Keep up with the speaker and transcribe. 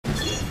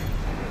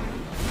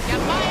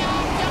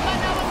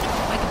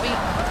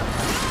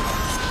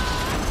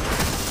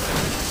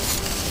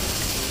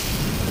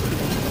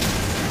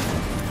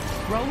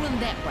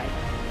that way.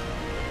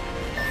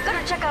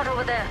 Gotta check out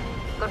over there.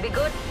 Could be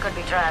good, could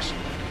be trash.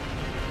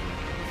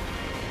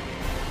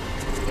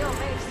 Yo,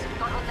 mates,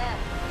 got one there.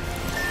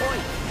 Oi,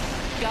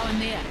 go in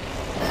there.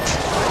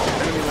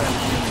 Enemy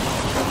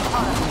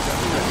landing.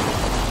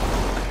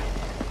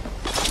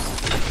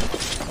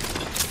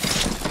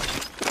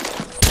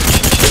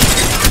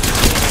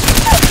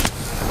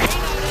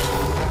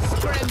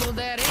 Scramble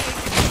that egg.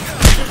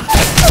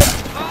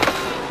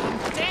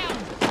 Down.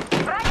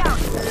 Frag out!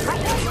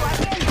 Right there, you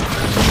again!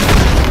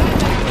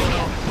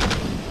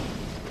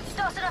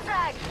 Tossing a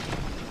frag!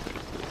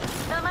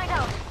 Thermite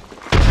out!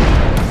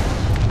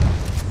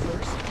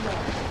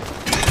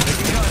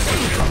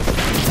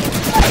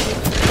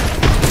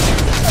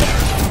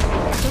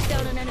 Took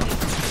down an enemy.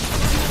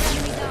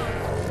 Enemy down.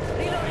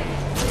 Reloading.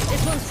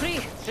 This one's free.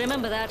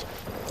 Remember that.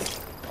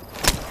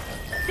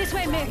 This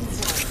way,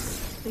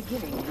 mates.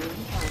 Beginning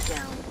ring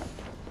countdown.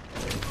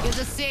 There's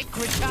a sec.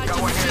 Recharging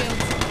the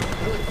shields.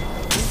 Good.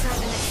 Inside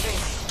the next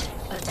ring.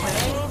 A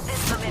terrain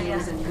is familiar.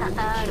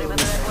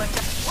 Remember that word.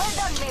 Well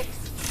done, mates.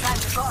 Time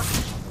to go.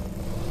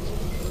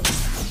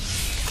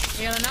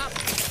 Healing up.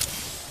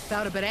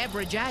 Felt a bit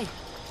average, eh?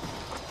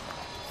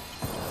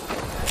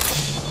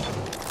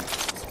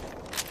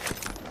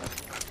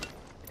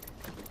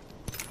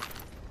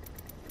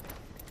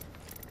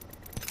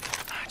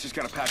 Just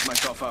gotta patch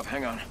myself up.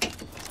 Hang on.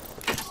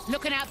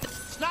 Looking out.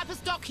 Sniper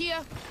stock here.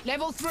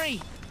 Level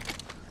 3.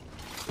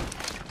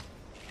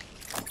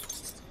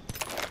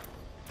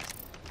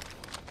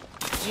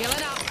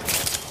 Healing up.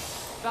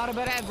 Felt a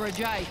bit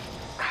average, eh?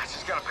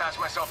 Just gotta patch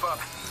myself up.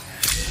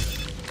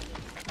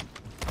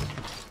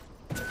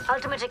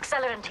 Ultimate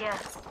accelerant here.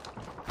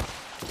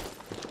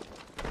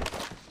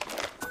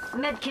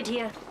 Medkit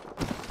here.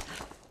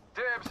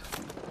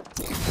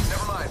 Dibs.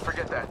 Never mind.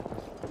 Forget that.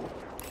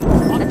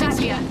 Optics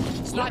here.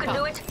 You Sniper. can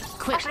do it.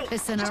 Quit Actually,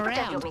 pissing just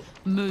pretend around. you're me.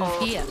 Move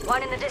Oh, here.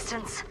 One in the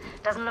distance.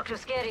 Doesn't look too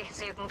scary,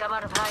 so you can come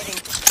out of hiding.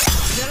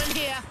 Still in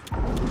here.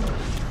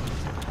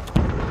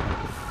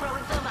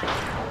 Throwing thermite.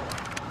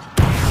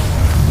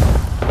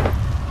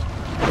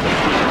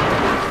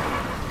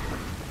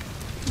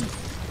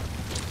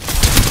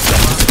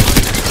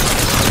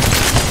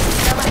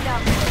 Thermite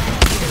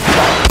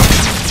out.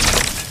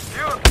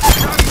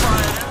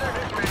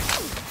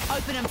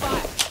 Open and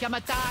fire.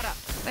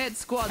 Kamatara. That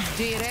squad's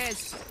dead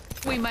ass.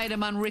 We made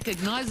him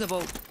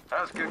unrecognizable.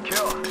 That was a good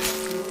kill.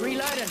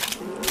 Reloading.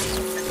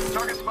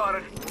 Target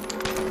spotted.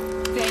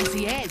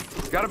 Fancy as.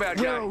 Got a bad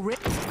We're guy. all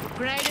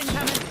grenade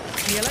incoming.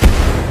 Healing.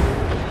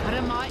 I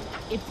don't mind.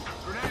 If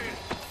Grenade.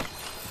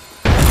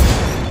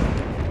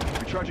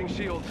 Recharging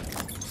shield.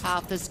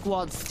 half the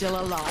squad's still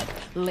alive,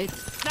 let's...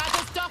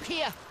 Sniper stock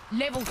here.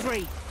 Level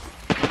 3.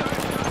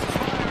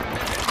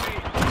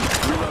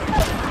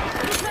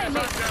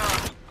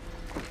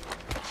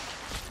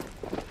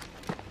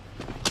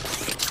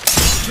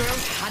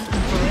 Girls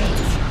hunting for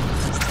eggs.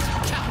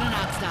 Chucking an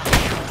arc star.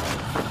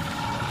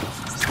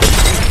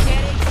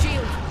 Get egg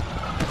shield.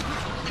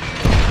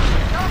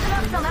 Tossing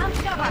up some amp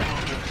cover.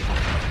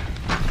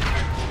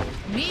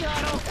 Me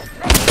auto.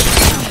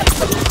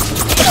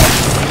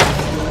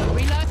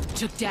 Reload.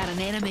 Took down an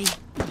enemy.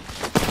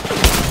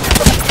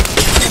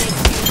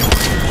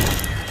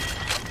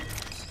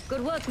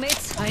 Good work,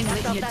 mates. I ain't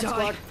Knocked letting off you that die.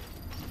 squad.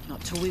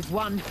 Not till we've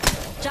won.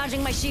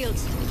 Charging my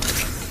shields.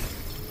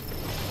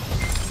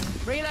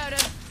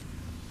 Reloaded.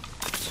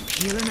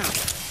 Healing up.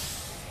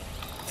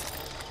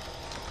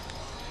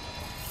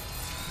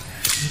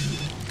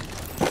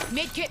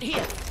 Medkit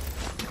here.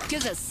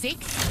 Gives us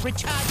 6.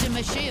 Recharging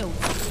my shield.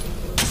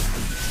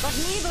 Got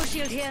an Evo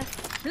shield here.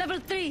 Level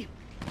 3.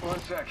 1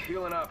 sec.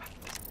 Healing up.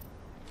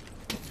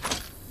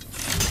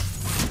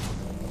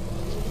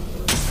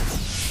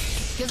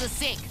 Gives us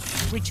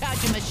 6.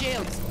 Recharging my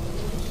shields.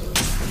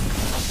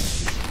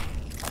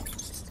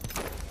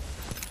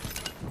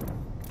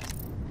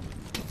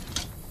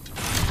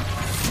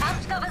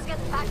 Amp cover's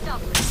getting packed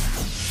up.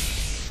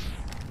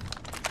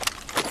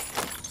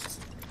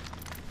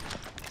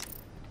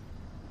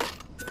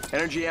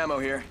 Energy ammo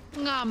here.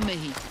 Ah,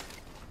 me.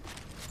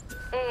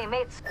 Hey,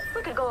 mates.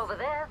 We could go over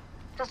there.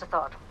 Just a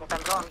thought. If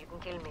I'm wrong, you can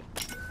kill me.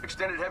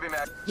 Extended heavy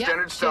mag. Yep,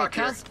 Standard stock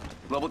sure, here. cuz.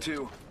 Level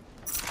 2.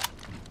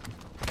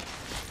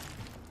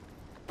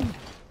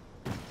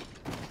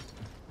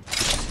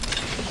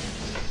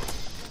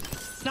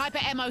 Sniper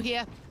ammo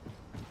here.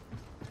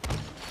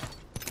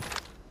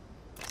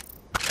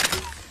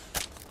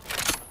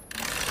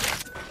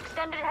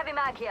 Extended heavy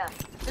mag here.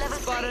 Level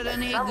Spotted 3.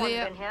 an egg Someone's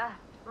there. been here.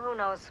 Who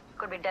knows?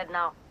 Could be dead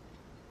now.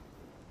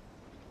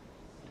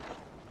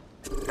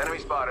 Enemy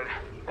spotted.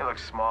 They look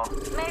small.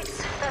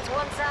 Mates, that's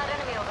one sad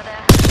enemy over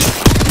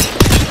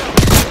there.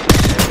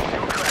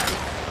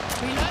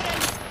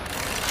 Reloading.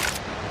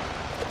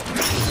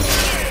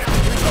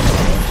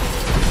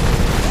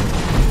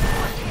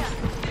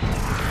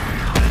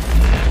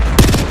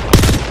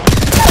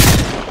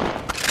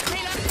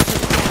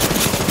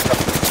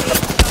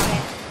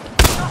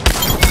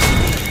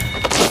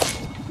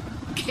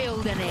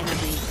 Killed an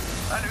enemy.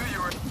 I knew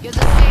you were. You're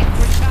the same.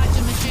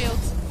 Recharging my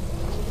shields.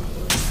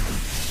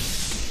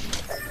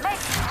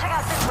 Mates, check out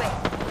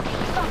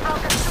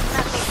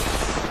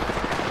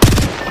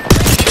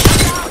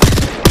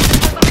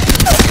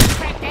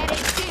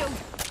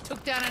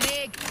down an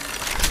egg.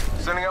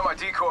 Sending out my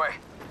decoy.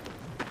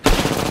 Crack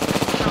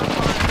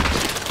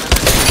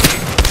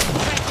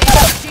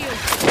down shield.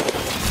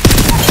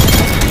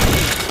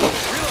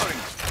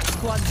 Reloading.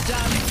 Squad's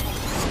done.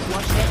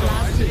 Watch that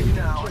last See hit. you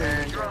now,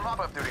 and you're on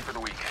mop-up duty for the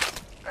week.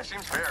 That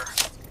seems fair.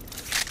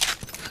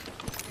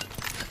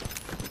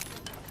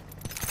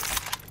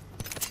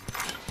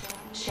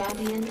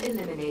 Champion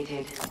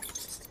eliminated.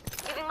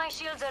 Giving my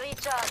shields a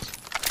recharge.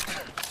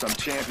 Some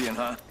champion,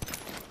 huh?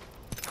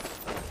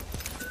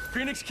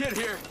 Phoenix Kid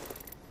here.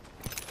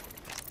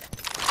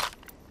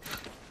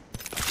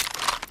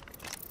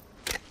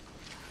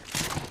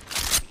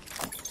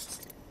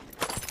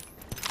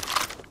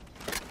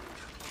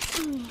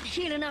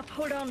 Healing up,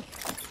 hold on.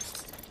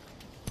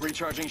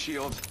 Recharging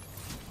shields.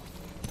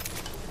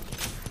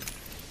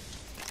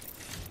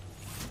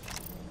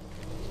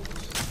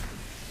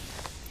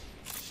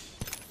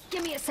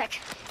 Give me a sec.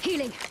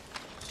 Healing.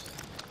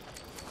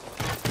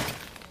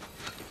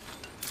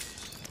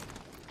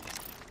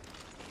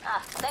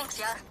 Ah, thanks,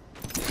 yeah.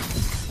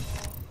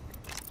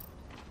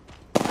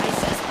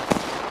 Aces.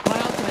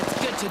 My ultimate's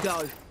good to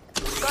go.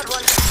 Got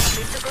one.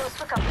 Leave the close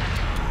for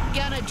comfort.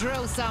 Gonna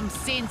drill some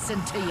sense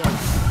into you.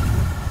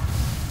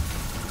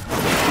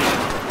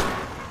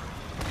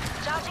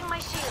 Charging my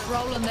shield.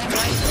 Rolling that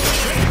way.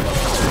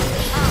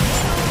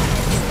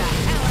 Get the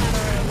hell out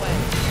of her way.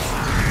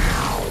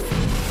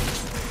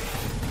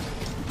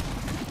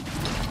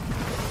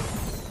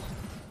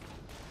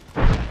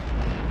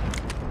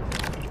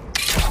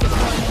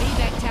 Destroying an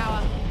evac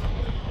tower.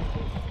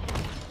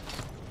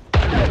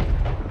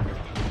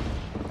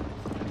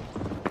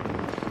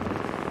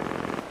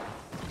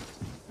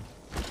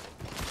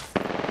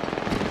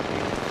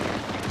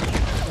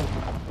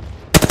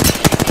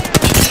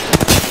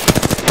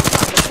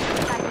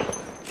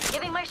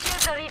 Giving my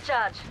shields a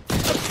recharge.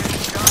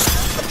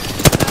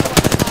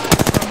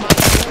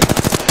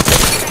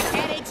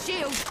 Added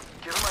shield.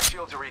 Giving my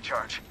shields a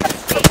recharge.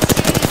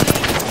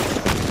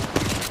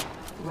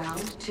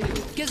 Round 2.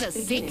 Gives a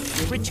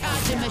sec.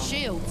 Recharging my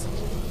shields.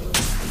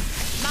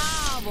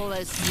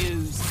 Marvelous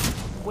news.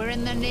 We're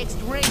in the next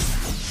ring.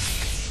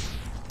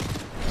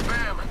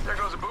 Bam! There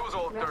goes a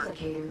boozle third.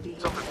 Replicator being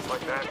Something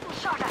like that. getting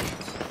shot at.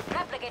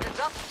 Replicator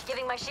dropped.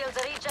 Giving my shields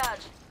a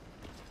recharge.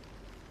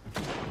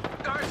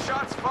 Darn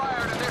shots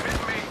fired and they're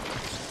hitting me.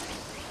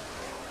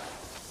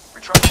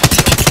 Recharging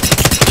shields.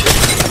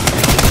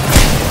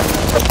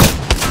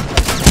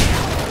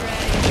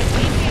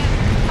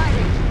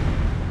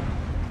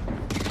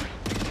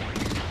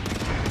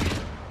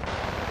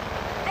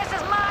 This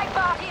is my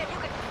party and you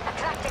can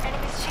attract the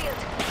enemy's shield.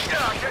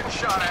 Yeah, I'm getting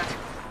shot at.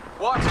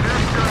 Watch it,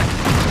 it's good.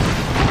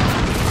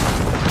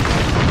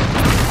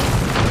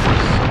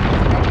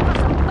 Ready for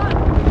some fun?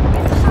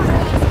 Get shot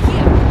at. Using a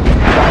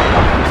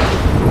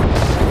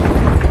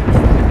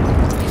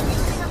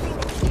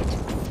Phoenix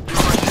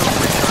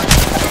kit.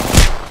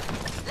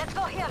 Let's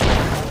go here.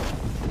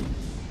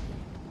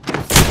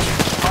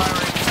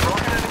 Firing.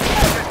 Broken enemy.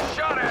 Getting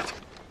shot at.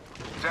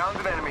 Downed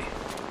an enemy.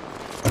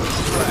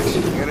 Relax.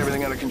 You got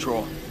everything under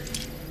control.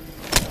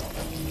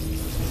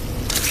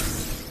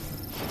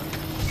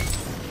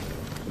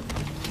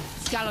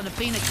 Skull on the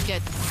Phoenix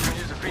kit. Gonna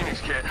use a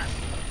Phoenix kit.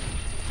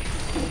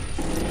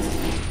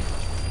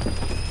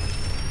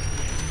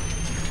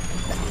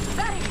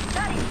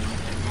 Daddy!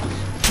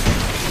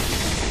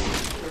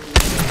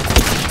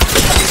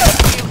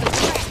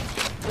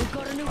 We've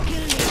got a new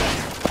kill leader.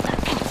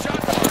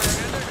 Shots fired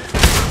and they're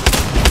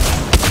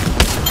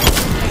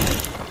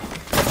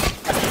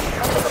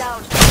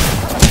Down.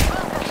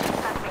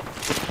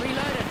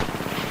 Reloaded.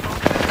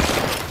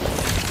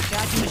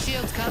 Charging my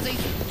shields, cuzzy.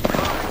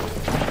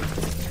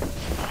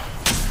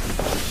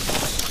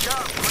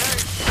 Got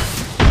grenade.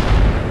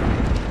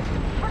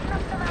 Putting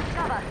up some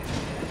cover.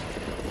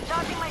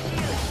 Charging my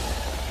shield.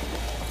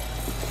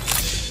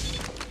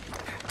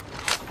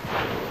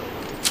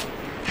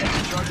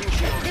 Charging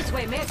shield. This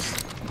way, Mitch.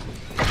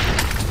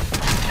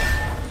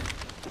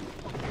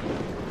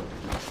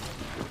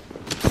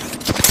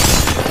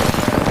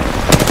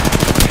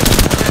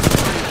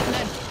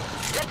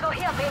 Let's go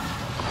here, Mitch.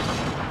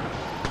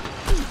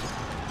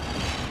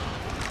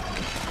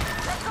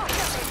 Let's go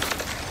here, Mitch.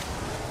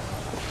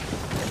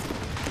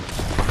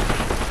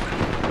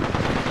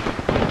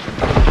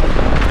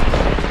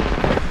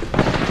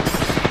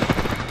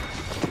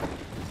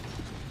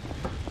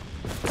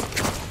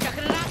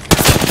 Chucking it up.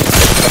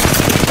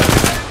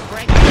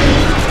 Break.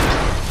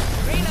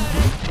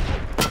 Reloaded.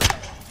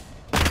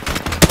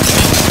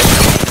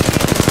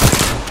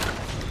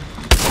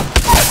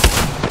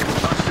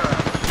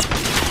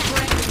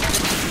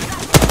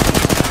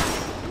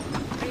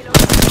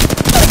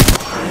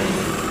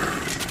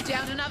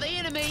 Down another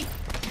enemy.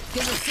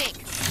 Give a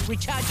sec.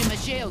 Recharging my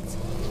shields.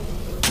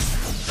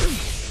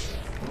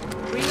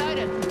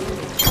 Reloaded.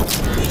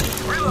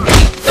 Reloading.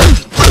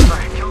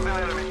 I killed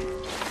an enemy.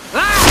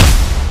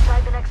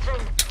 Try the next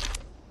ring.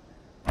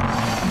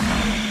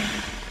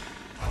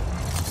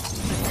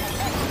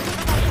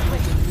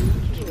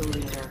 Kill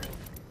leader.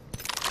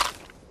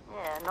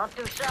 Yeah, not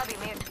too shabby,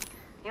 mate.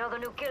 You're the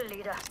new kill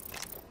leader.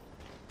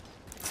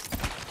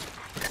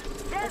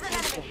 There's an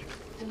enemy.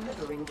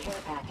 Delivering care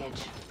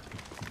package.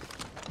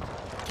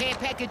 Care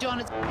package on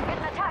its...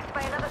 Getting attacked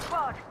by another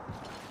squad.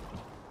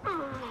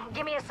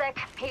 Give me a sec.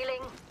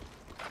 Healing.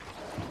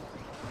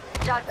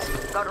 Judd,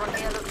 got one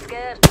here. Looks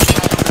scared. That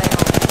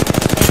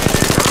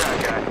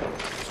guy.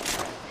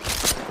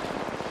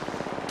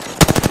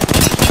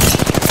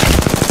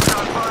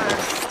 On fire.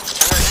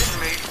 And they're hitting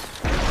me.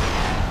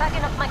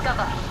 Backing up my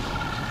cover.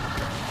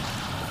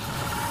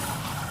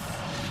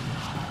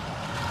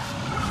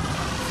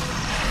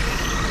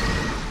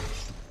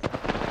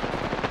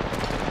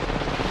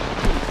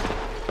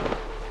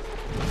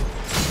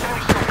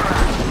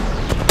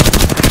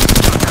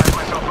 Patch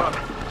myself up.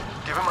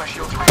 Give him my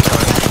shield to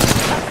recharge.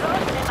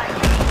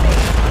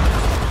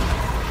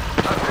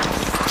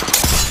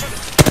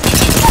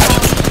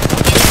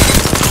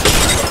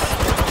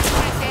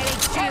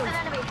 There's an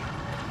enemy.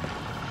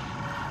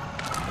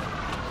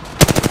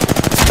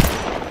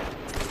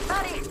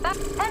 Buddy, back.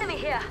 Enemy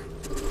here.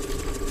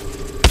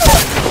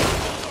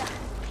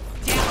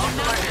 Down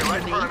Right here,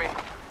 right in front of me. me.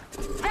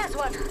 There's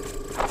one.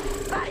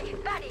 Buddy.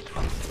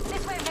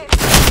 This way, mate.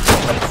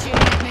 Keep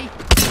shooting at me.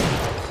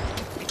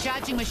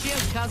 Recharging my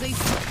shield, cuzzies.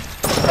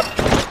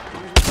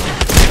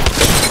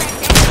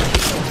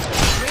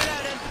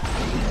 Reloaded.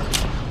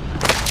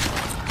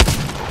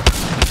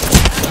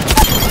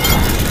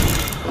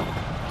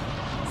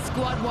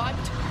 Squad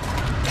wiped.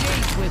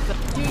 Jeez, with the...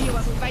 You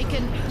were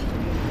faking.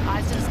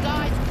 Eyes to the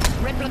skies.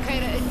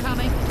 Replicator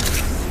incoming.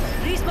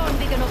 Respawn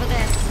beacon over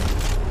there.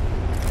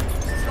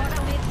 Squad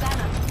on its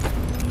banner.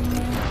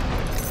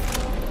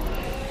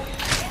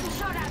 Getting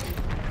shot at.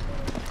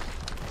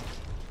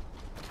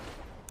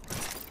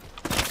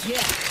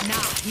 Yeah,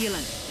 now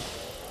healing.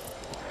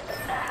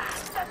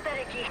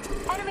 Pathetic.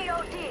 Enemy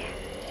OT.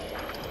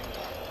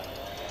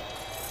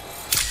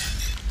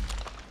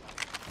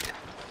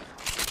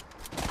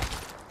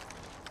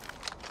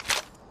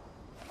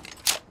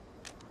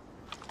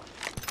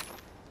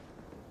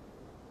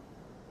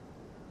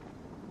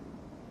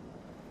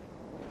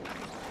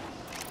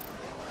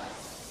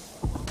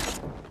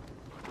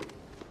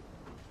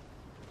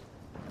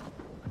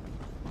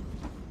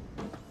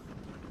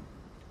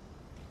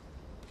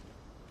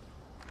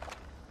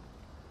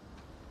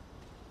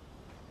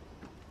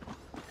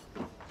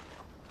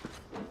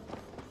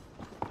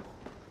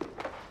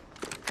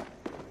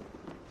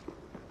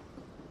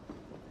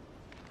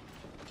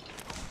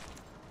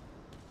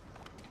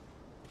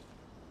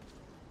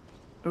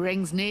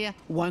 Rings near,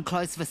 won't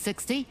close for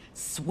 60.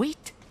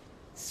 Sweet.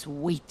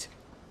 Sweet.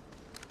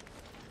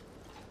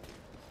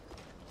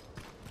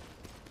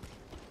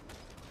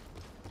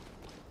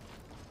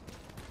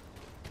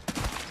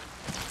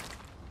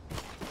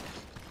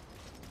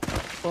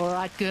 All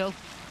right, girl.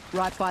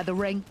 Right by the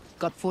ring.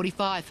 Got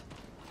 45.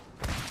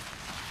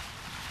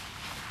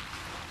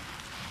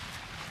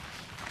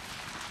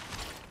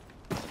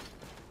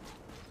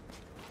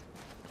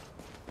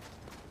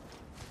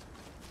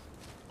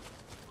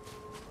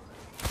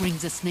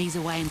 Rings a sneeze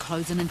away and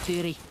closing in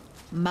 30.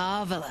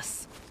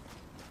 Marvelous.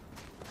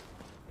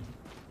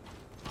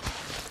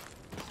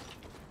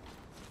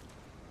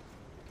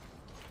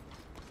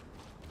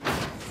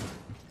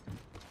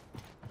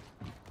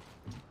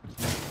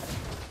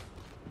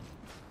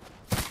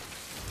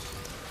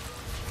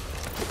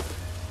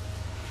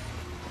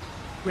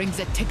 Rings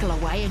a tickle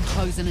away and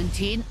closing in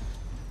 10.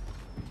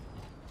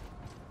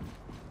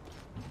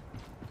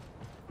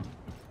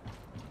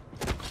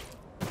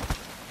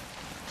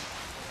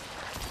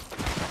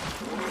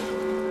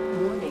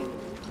 Warning.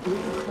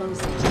 Ring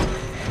closing.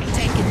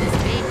 Taking this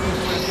vehicle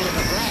for a bit of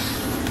a blast.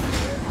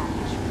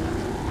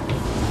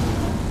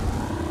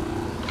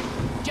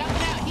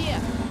 Jumping out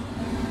here.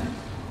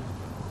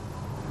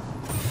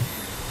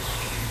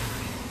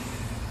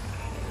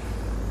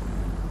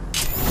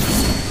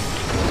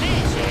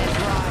 There she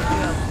is, right,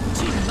 girl.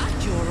 Too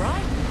much, all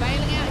right?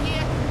 Bailing out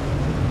here.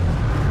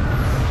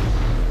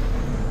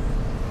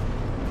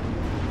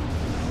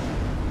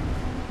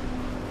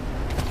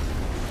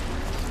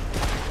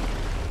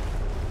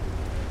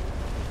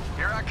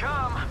 Here I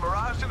come.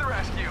 Mirage to the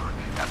rescue.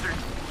 After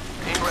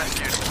being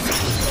rescued.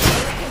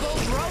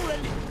 Ball's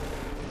rolling.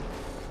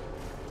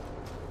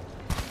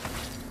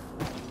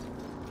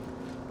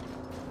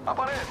 Hop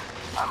on in.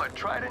 I'm a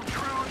tried and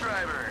true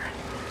driver.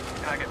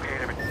 And I get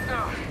paid every...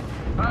 Oh,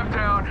 I'm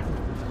down.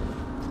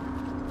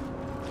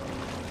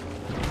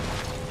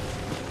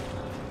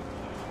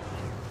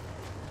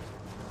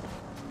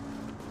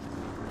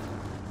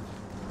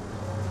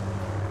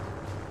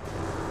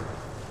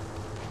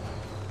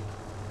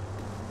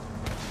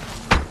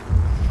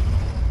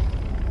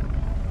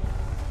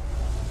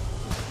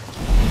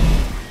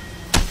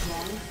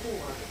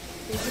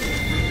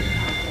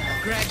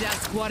 Grabbed our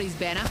squattie's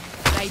banner.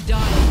 They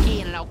died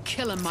again and I'll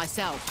kill them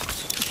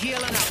myself.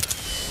 Healing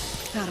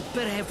up. Not a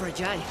bit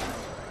average, eh?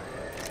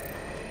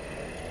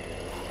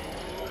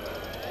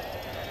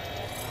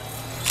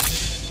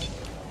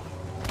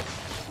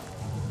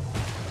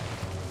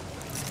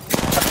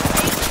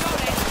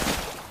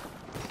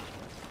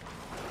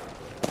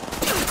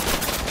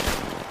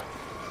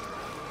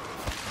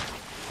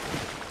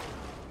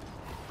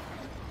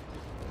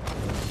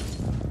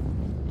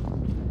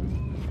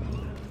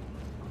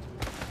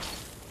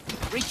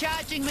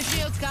 Recharging my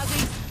shields,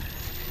 Cuzzy.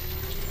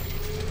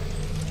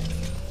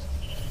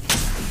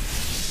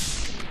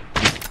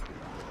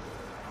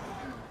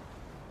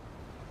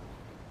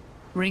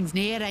 Rings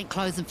near, it ain't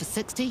closing for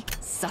 60.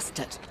 Sussed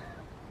it.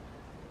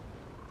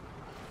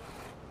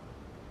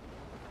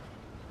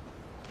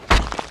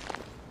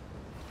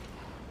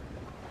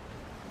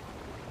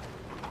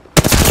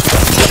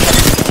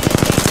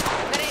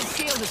 That ain't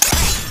shield is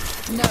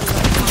cracked. No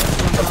way,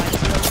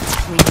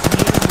 Rings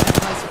near, and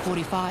close for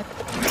 45.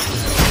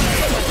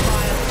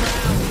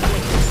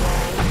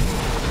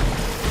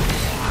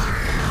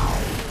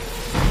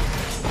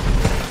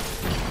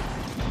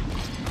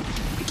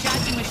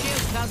 Recharging my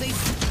shields, Cuzzy.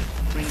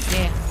 Rings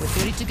there. We're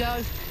 30 to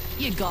go.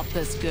 You got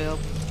this, girl.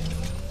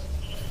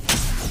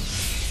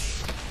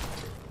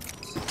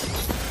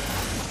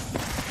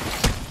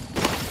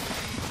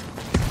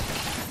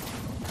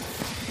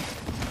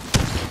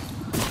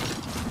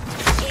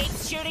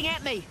 It's shooting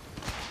at me.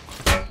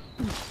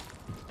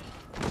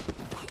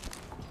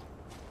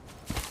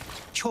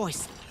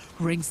 Choice.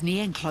 Rings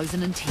near and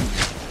closing in 10.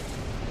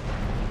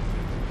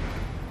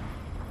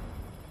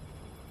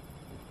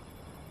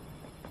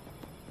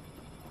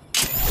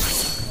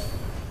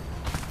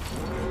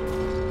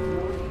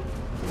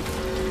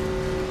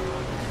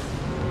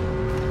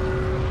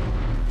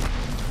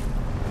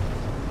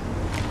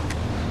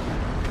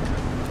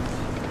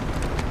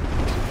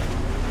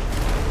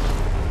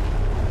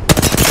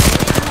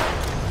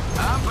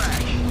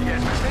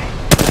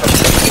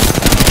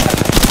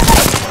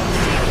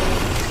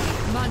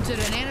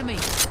 An enemy.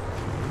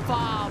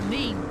 Far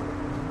mean.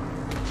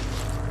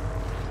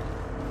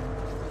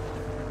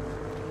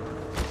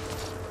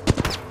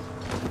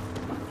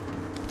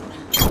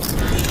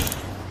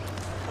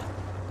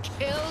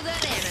 Killed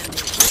an enemy.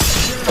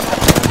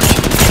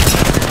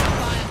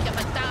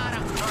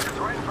 Target's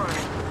right in front of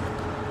me.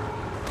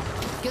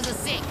 Give us a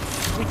sec.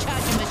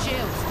 Recharging my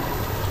shields.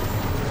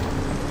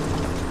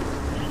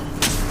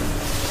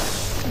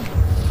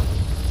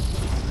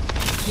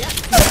 Yep.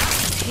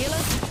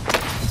 Healers.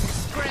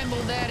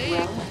 Scramble that in.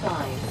 Round 5.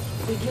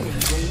 Beginning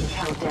ring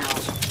countdown.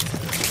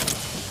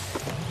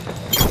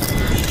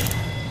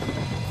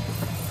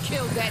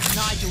 Killed that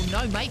Nigel,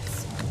 no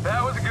mates.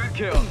 That was a good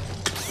kill.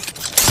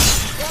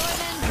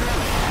 Drilling and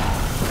drilling.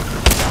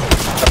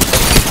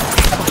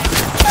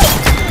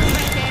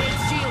 Crack that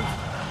its shield.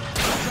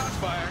 Shots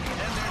fired.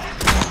 And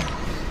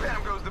there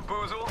bam goes the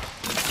boozle.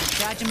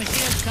 Charging my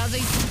shields,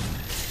 Cuzzy.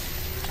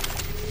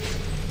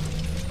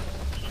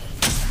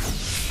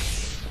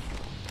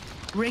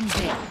 Rings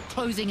there,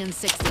 closing in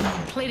 60.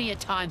 Plenty of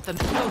time for me.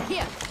 Oh,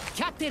 here,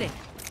 cut it.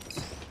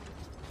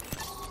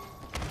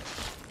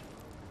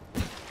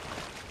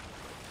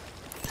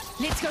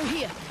 Let's go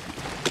here.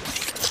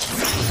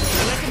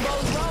 Wrecking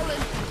balls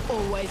rolling.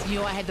 Always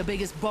knew I had the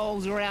biggest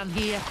balls around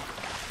here.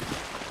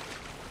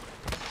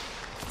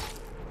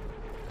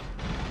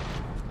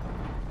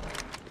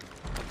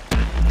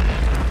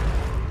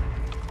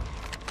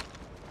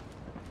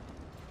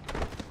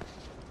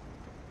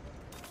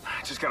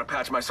 Just gotta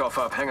patch myself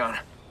up. Hang on.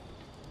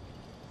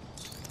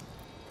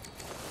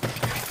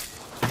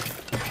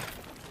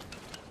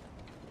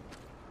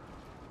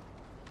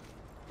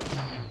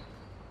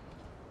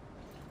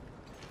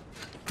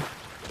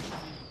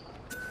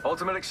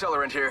 Ultimate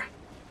accelerant here.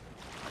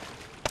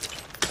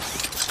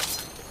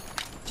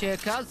 Cheer,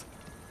 cuz.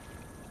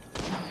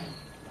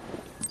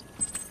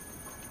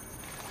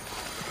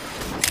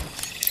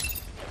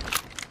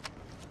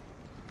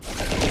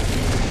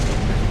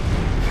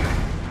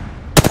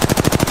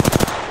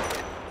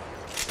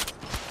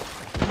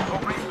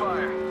 Opening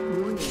fire.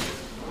 Warning.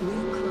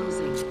 Ring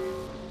closing.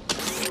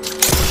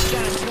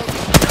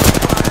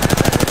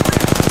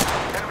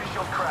 Enemy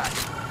shield cracked.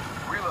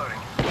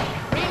 Reloading.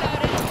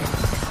 Reloading.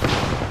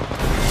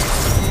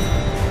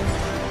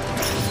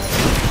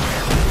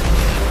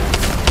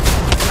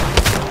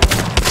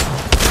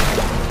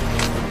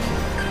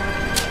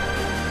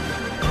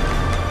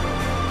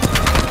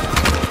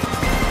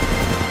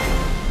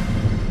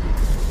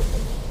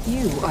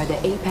 You are the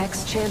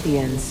Apex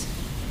Champions.